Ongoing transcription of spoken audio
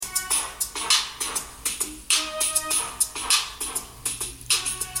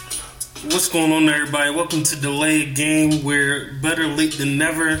What's going on, everybody? Welcome to Delay a Game, where better late than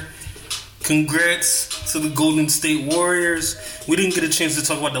never. Congrats to the Golden State Warriors. We didn't get a chance to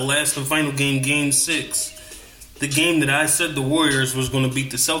talk about the last and final game, Game 6. The game that I said the Warriors was going to beat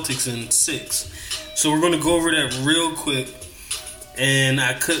the Celtics in 6. So we're going to go over that real quick. And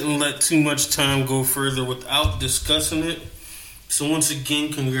I couldn't let too much time go further without discussing it. So once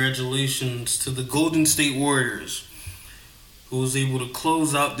again, congratulations to the Golden State Warriors, who was able to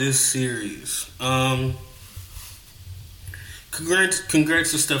close out this series.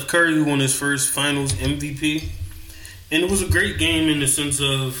 Congrats to Steph Curry, who won his first Finals MVP. And it was a great game in the sense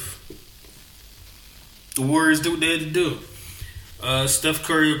of the Warriors did what they had to do. Steph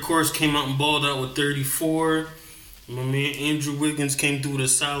Curry, of course, came out and balled out with 34. My man Andrew Wiggins came through with a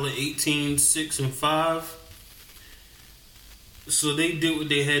solid 18, 6, and 5. So they did what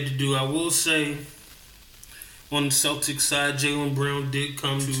they had to do. I will say, on the Celtics side, Jaylen Brown did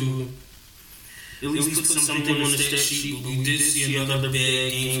come to at least put something on the stat sheet. We did see another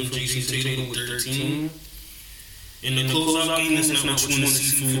bad game from Jason Tatum with 13. In the closeout game, that's not what you want to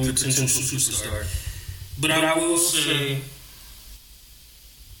see from your potential superstar. But I will say,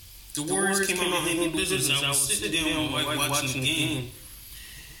 the Warriors came out and handled business. I was sitting down watching the game,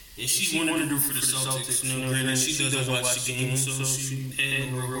 and she wanted to do for the Celtics. Granted, she doesn't watch the game, so she had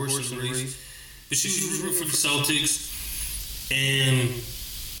a horse in the race. But she was rooting for the Celtics. And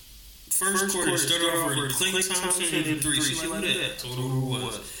first quarter started off with Klay Thompson hit a three. She's like, who that? Told her who it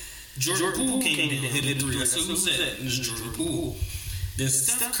was. Jordan Poole came in and hit a three. I said, who's that? And it's Jordan Poole. Then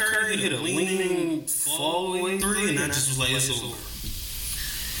Steph Curry hit a leaning fall away three, and I just was like, it's over.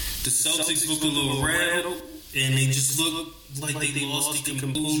 The Celtics looked a little rattled, and they just looked like they lost their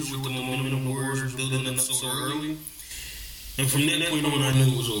composure with the momentum the Warriors were building up so early. And from that point on, I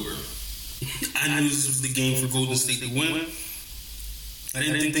knew it was over. I knew this was the game for Golden State to win. I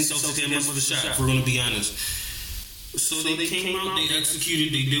didn't think the Celtics had much of a shot, if we're going to be honest. So they came out, they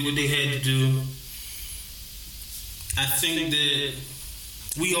executed, they did what they had to do. I think that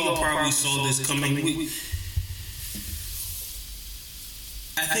we all probably saw this coming.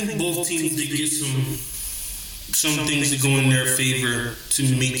 I think both teams did get some things that go in their favor to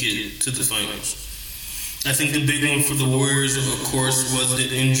make it to the finals. I think the big one for the Warriors, of course, was the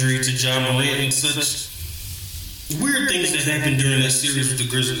injury to Ja Morant and such weird things that happened during that series with the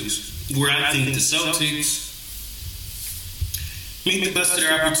Grizzlies, where I think the Celtics made the best of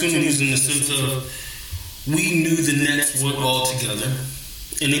their opportunities in the sense of we knew the Nets went all together,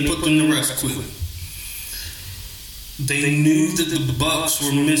 and they put them to rest quickly. They knew that the Bucks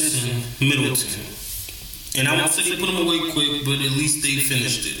were missing Middleton. And I won't say they put them away quick, but at least they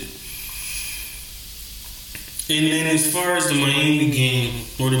finished it. And then as far as the Miami game,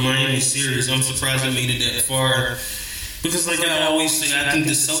 or the Miami series, I'm surprised I made it that far. Because like I always say, I think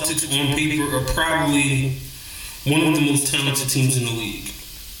the Celtics on paper are probably one of the most talented teams in the league.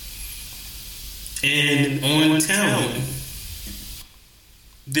 And on talent,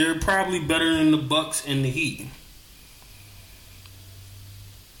 they're probably better than the Bucks and the Heat.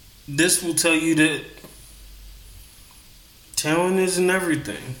 This will tell you that talent isn't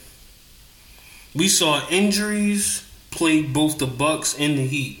everything. We saw injuries plague both the Bucks and the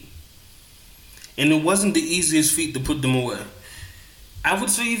Heat. And it wasn't the easiest feat to put them away. I would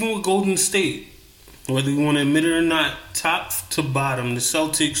say even with Golden State, whether you want to admit it or not, top to bottom, the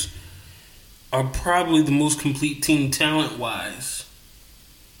Celtics are probably the most complete team talent-wise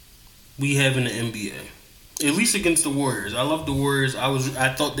we have in the NBA. At least against the Warriors. I love the Warriors.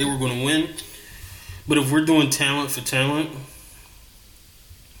 I thought they were going to win. But if we're doing talent for talent,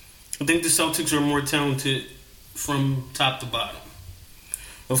 I think the Celtics are more talented from top to bottom.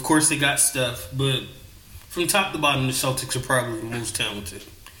 Of course, they got Steph, but from top to bottom, the Celtics are probably the most talented.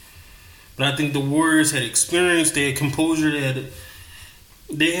 But I think the Warriors had experience, they had composure,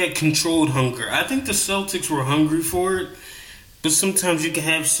 they had controlled hunger. I think the Celtics were hungry for it, but sometimes you can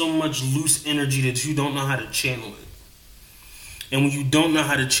have so much loose energy that you don't know how to channel it. And when you don't know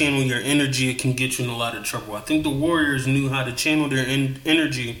how to channel your energy, it can get you in a lot of trouble. I think the Warriors knew how to channel their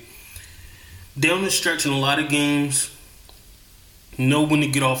energy down the stretch in a lot of games, know when to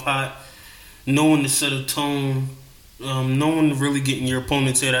get off hot, know when to set a tone, know when to really get in your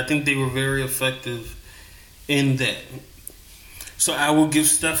opponent's head. I think they were very effective in that. So I will give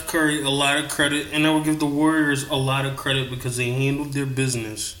Steph Curry a lot of credit, and I will give the Warriors a lot of credit because they handled their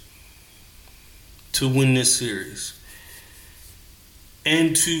business to win this series.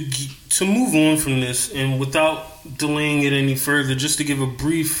 And to move on from this, and without delaying it any further, just to give a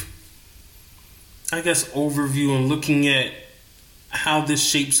brief, I guess, overview and looking at how this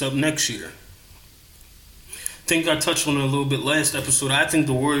shapes up next year. I think I touched on it a little bit last episode. I think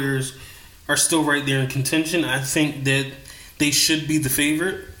the Warriors are still right there in contention. I think that they should be the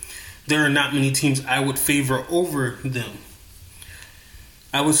favorite. There are not many teams I would favor over them.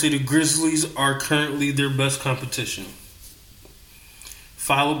 I would say the Grizzlies are currently their best competition,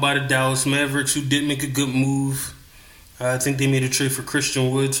 followed by the Dallas Mavericks, who did make a good move. I think they made a trade for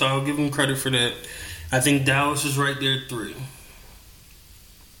Christian Wood, so I'll give them credit for that. I think Dallas is right there at 3.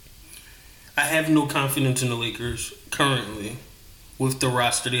 I have no confidence in the Lakers currently with the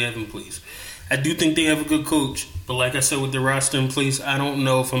roster they have in place. I do think they have a good coach, but like I said, with the roster in place, I don't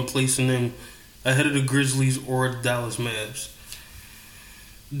know if I'm placing them ahead of the Grizzlies or the Dallas Mavs.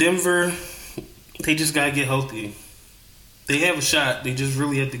 Denver, they just got to get healthy. They have a shot. They just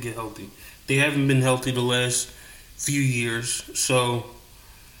really have to get healthy. They haven't been healthy the last few years, so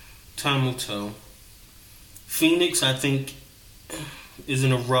time will tell. Phoenix, I think, is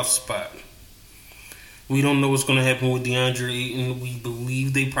in a rough spot. We don't know what's going to happen with DeAndre Ayton. We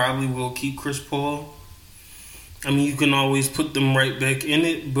believe they probably will keep Chris Paul. I mean, you can always put them right back in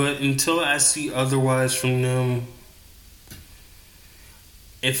it, but until I see otherwise from them,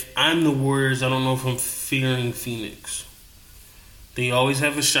 if I'm the Warriors, I don't know if I'm fearing Phoenix. They always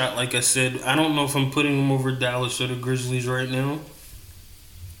have a shot, like I said. I don't know if I'm putting them over Dallas or the Grizzlies right now.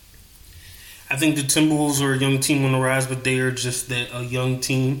 I think the Timberwolves are a young team on the rise, but they are just a young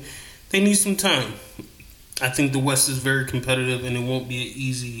team. They need some time. I think the West is very competitive, and it won't be an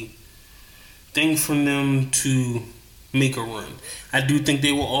easy thing for them to make a run. I do think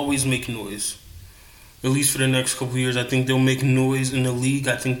they will always make noise. At least for the next couple of years, I think they'll make noise in the league.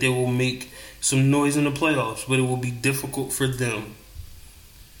 I think they will make some noise in the playoffs, but it will be difficult for them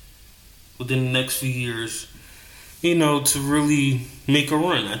within the next few years, to really make a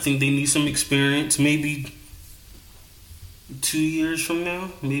run. I think they need some experience. Maybe 2 years from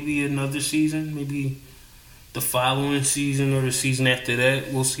now, maybe another season, maybe the following season or the season after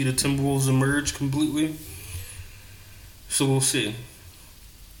that, we'll see the Timberwolves emerge completely. So we'll see.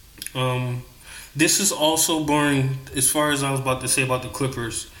 This is also boring as far as I was about to say about the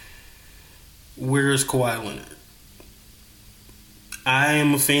Clippers. Where is Kawhi Leonard? I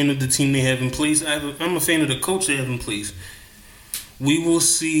am a fan of the team they have in place. I'm a fan of the coach they have in place. We will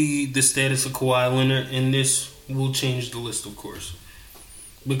see the status of Kawhi Leonard, and this will change the list, of course.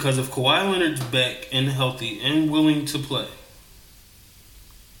 Because if Kawhi Leonard's back and healthy and willing to play,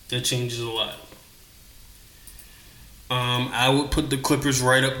 that changes a lot. I would put the Clippers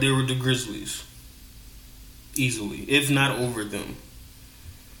right up there with the Grizzlies. Easily, if not over them.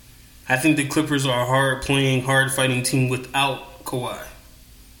 I think the Clippers are a hard-playing, hard-fighting team without Kawhi.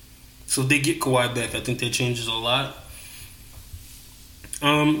 So if they get Kawhi back, I think that changes a lot.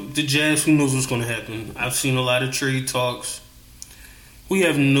 The Jazz, who knows what's going to happen? I've seen a lot of trade talks. We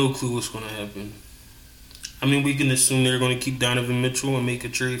have no clue what's going to happen. I mean, we can assume they're going to keep Donovan Mitchell and make a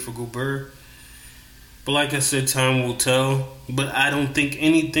trade for Gobert. But like I said, time will tell. But I don't think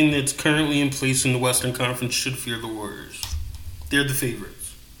anything that's currently in place in the Western Conference should fear the Warriors. They're the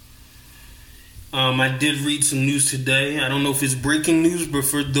favorites. I did read some news today. I don't know if it's breaking news, but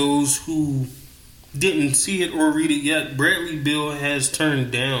for those who didn't see it or read it yet, Bradley Beal has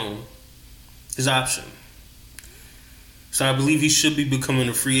turned down his option. So I believe he should be becoming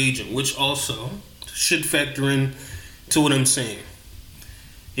a free agent, which also should factor in to what I'm saying.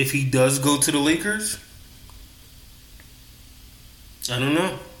 If he does go to the Lakers, I don't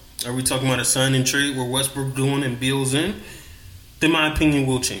know. Are we talking about a sign and trade where Westbrook doing and Beal's in? Then my opinion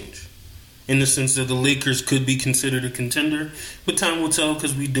will change. In the sense that the Lakers could be considered a contender. But time will tell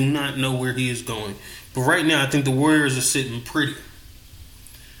because we do not know where he is going. But right now, I think the Warriors are sitting pretty.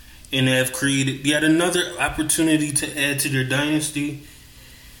 And have created yet another opportunity to add to their dynasty.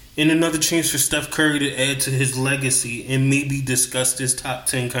 And another chance for Steph Curry to add to his legacy and maybe discuss this top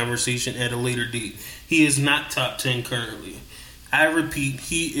 10 conversation at a later date. He is not top 10 currently. I repeat,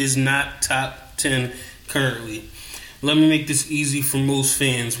 he is not top 10 currently. Let me make this easy for most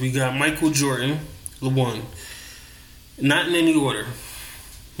fans. We got Michael Jordan, the one. Not in any order.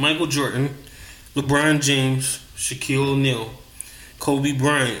 Michael Jordan, LeBron James, Shaquille O'Neal, Kobe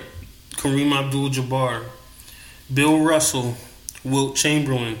Bryant, Kareem Abdul-Jabbar, Bill Russell, Wilt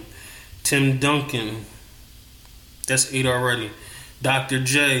Chamberlain, Tim Duncan. That's 8 already. Dr.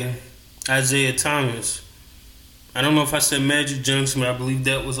 J, Isaiah Thomas. I don't know if I said Magic Johnson, but I believe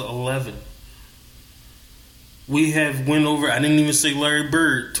that was 11. We have went over, I didn't even say Larry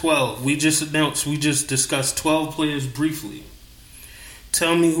Bird, 12. We just discussed 12 players briefly.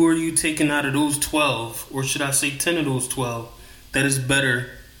 Tell me, who are you taking out of those 12, or should I say 10 of those 12, that is better,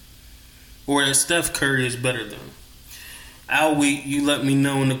 or that Steph Curry is better than? I'll wait, you let me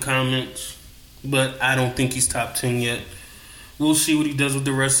know in the comments, but I don't think he's top 10 yet. We'll see what he does with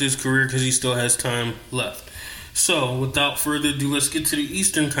the rest of his career because he still has time left. So, without further ado, let's get to the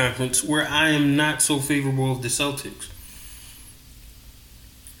Eastern Conference, where I am not so favorable of the Celtics.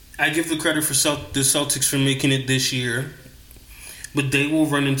 I give the credit for the Celtics for making it this year, but they will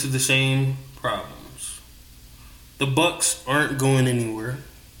run into the same problems. The Bucks aren't going anywhere.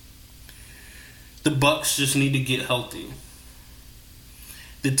 The Bucks just need to get healthy.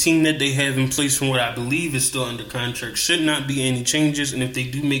 The team that they have in place, from what I believe is still under contract, should not be any changes, and if they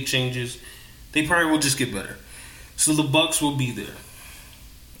do make changes, they probably will just get better. So the Bucks will be there.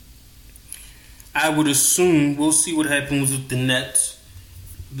 I would assume we'll see what happens with the Nets,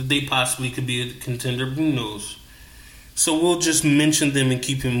 that they possibly could be a contender. Who knows? So we'll just mention them and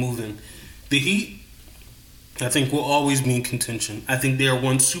keep it moving. The Heat, I think, will always be in contention. I think they are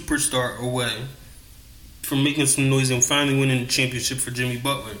one superstar away from making some noise and finally winning the championship for Jimmy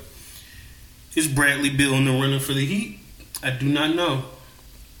Butler. Is Bradley Beal in the running for the Heat? I do not know.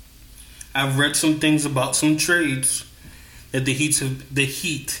 I've read some things about some trades that the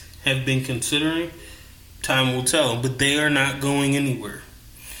Heat have been considering. Time will tell, but they are not going anywhere.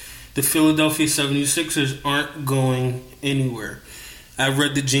 The Philadelphia 76ers aren't going anywhere. I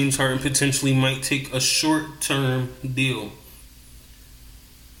read that James Harden potentially might take a short-term deal.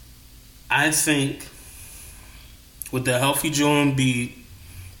 I think with the healthy Joel Embiid,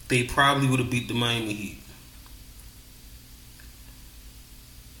 they probably would have beat the Miami Heat.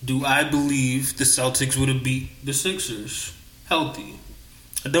 Do I believe the Celtics would have beat the Sixers healthy?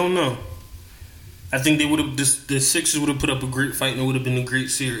 I don't know. I think the Sixers would have put up a great fight and it would have been a great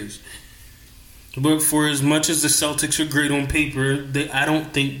series. But for as much as the Celtics are great on paper, I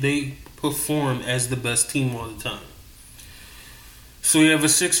don't think they perform as the best team all the time. So we have a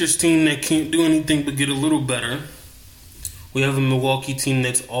Sixers team that can't do anything but get a little better. We have a Milwaukee team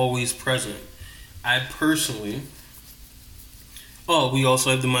that's always present. We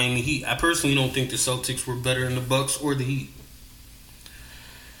also have the Miami Heat. I personally don't think the Celtics were better than the Bucks or the Heat.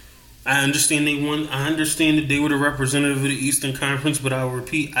 I understand they won. I understand that they were the representative of the Eastern Conference, but I'll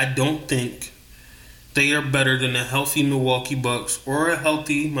repeat, I don't think they are better than a healthy Milwaukee Bucks or a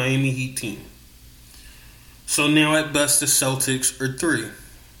healthy Miami Heat team. So now at best the Celtics are 3.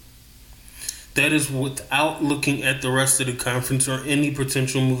 That is without looking at the rest of the conference or any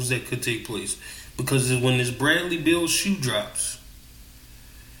potential moves that could take place. Because when this Bradley Beal shoe drops,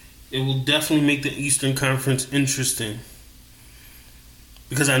 it will definitely make the Eastern Conference interesting.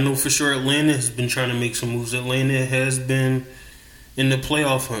 Because I know for sure Atlanta has been trying to make some moves. Atlanta has been in the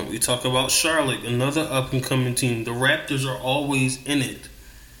playoff hunt. We talk about Charlotte, another up-and-coming team. The Raptors are always in it.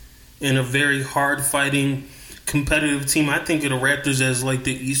 In a very hard-fighting, competitive team. I think of the Raptors as like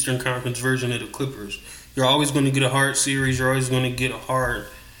the Eastern Conference version of the Clippers. You're always going to get a hard series. You're always going to get a hard,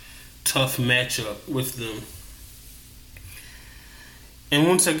 tough matchup with them. And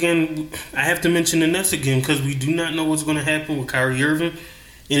once again, I have to mention the Nets again because we do not know what's going to happen with Kyrie Irving.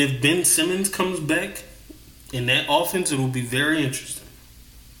 And if Ben Simmons comes back in that offense, it will be very interesting.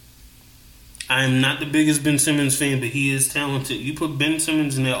 I am not the biggest Ben Simmons fan, but he is talented. You put Ben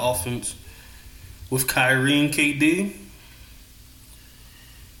Simmons in that offense with Kyrie and KD,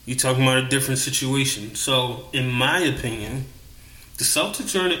 you're talking about a different situation. So, in my opinion, the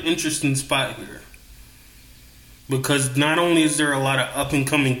Celtics are in an interesting spot here. Because not only is there a lot of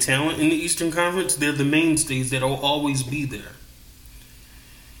up-and-coming talent in the Eastern Conference, they're the mainstays that will always be there.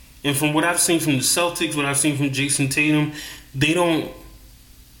 And from what I've seen from the Celtics, what I've seen from Jason Tatum, they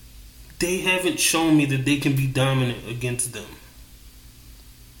haven't shown me that they can be dominant against them.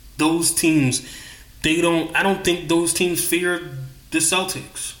 Those teams, I don't think those teams fear the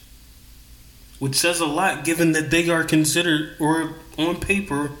Celtics. Which says a lot given that they are considered, or on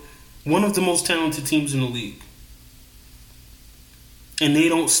paper, one of the most talented teams in the league. And they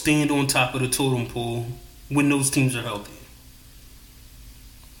don't stand on top of the totem pole when those teams are healthy.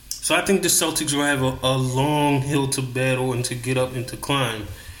 So I think the Celtics will have a long hill to battle and to get up and to climb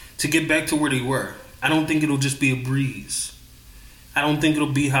to get back to where they were. I don't think it'll just be a breeze. I don't think it'll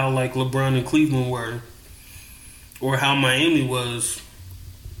be how like LeBron and Cleveland were or how Miami was.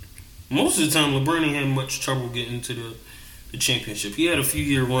 Most of the time, LeBron ain't had much trouble getting to the championship. He had a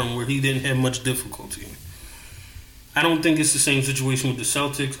few-year run where he didn't have much difficulty. I don't think it's the same situation with the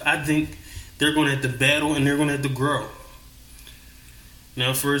Celtics. I think they're going to have to battle and they're going to have to grow.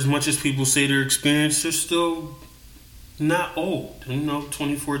 Now, for as much as people say they're experienced, they're still not old.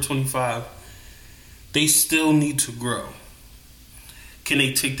 24, 25. They still need to grow. Can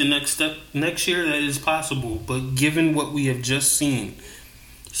they take the next step next year? That is possible. But given what we have just seen,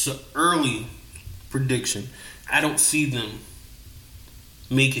 it's an early prediction. I don't see them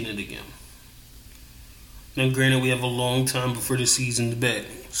making it again. Now, granted, we have a long time before the season's back,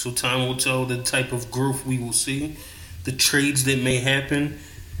 so time will tell the type of growth we will see, the trades that may happen,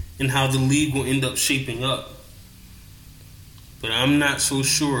 and how the league will end up shaping up. But I'm not so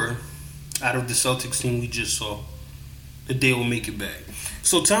sure, out of the Celtics team we just saw, that they will make it back.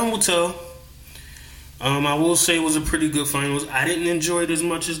 So time will tell. I will say it was a pretty good finals. I didn't enjoy it as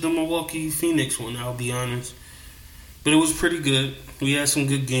much as the Milwaukee Phoenix one, I'll be honest. But it was pretty good. We had some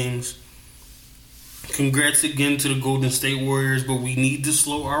good games. Congrats again to the Golden State Warriors, but we need to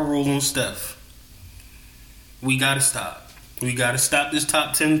slow our roll on Steph. We gotta stop. We gotta stop this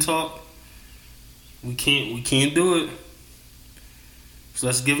top 10 talk. We can't do it. So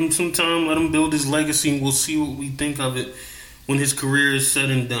let's give him some time, let him build his legacy, and we'll see what we think of it when his career is said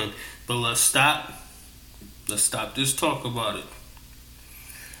and done. But let's stop this talk about it.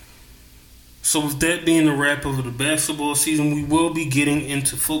 So with that being the wrap of the basketball season, we will be getting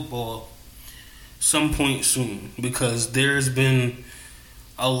into football some point soon, because there's been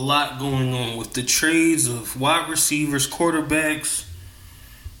a lot going on with the trades of wide receivers, quarterbacks,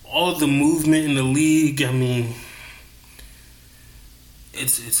 all the movement in the league. I mean,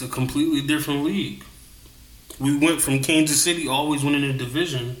 it's a completely different league. We went from Kansas City always winning the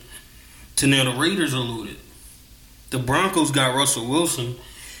division to now the Raiders are loaded. The Broncos got Russell Wilson,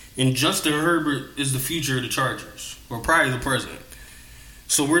 and Justin Herbert is the future of the Chargers, or probably the present.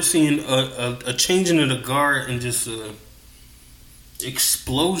 So we're seeing a changing of the guard and just an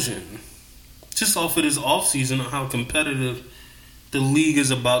explosion just off of this offseason of how competitive the league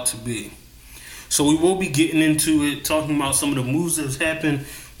is about to be. So we will be getting into it, talking about some of the moves that have happened,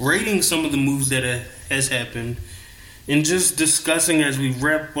 rating some of the moves that has happened, and just discussing as we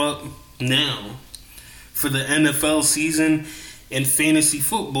wrap up now for the NFL season and fantasy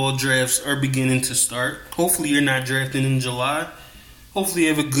football drafts are beginning to start. Hopefully you're not drafting in July. Hopefully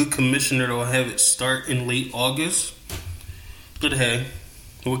you have a good commissioner that will have it start in late August. But hey,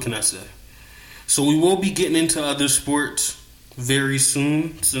 what can I say? So we will be getting into other sports very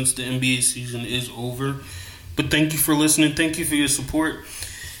soon, since the NBA season is over. But thank you for listening. Thank you for your support.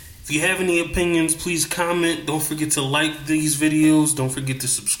 If you have any opinions, please comment. Don't forget to like these videos. Don't forget to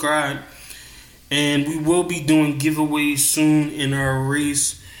subscribe. And we will be doing giveaways soon in our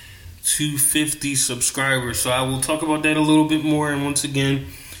race to 50 subscribers. So I will talk about that a little bit more. And once again,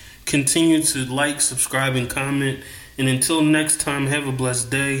 continue to like, subscribe, and comment. And until next time, have a blessed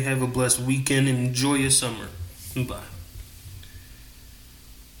day, have a blessed weekend, and enjoy your summer. Bye.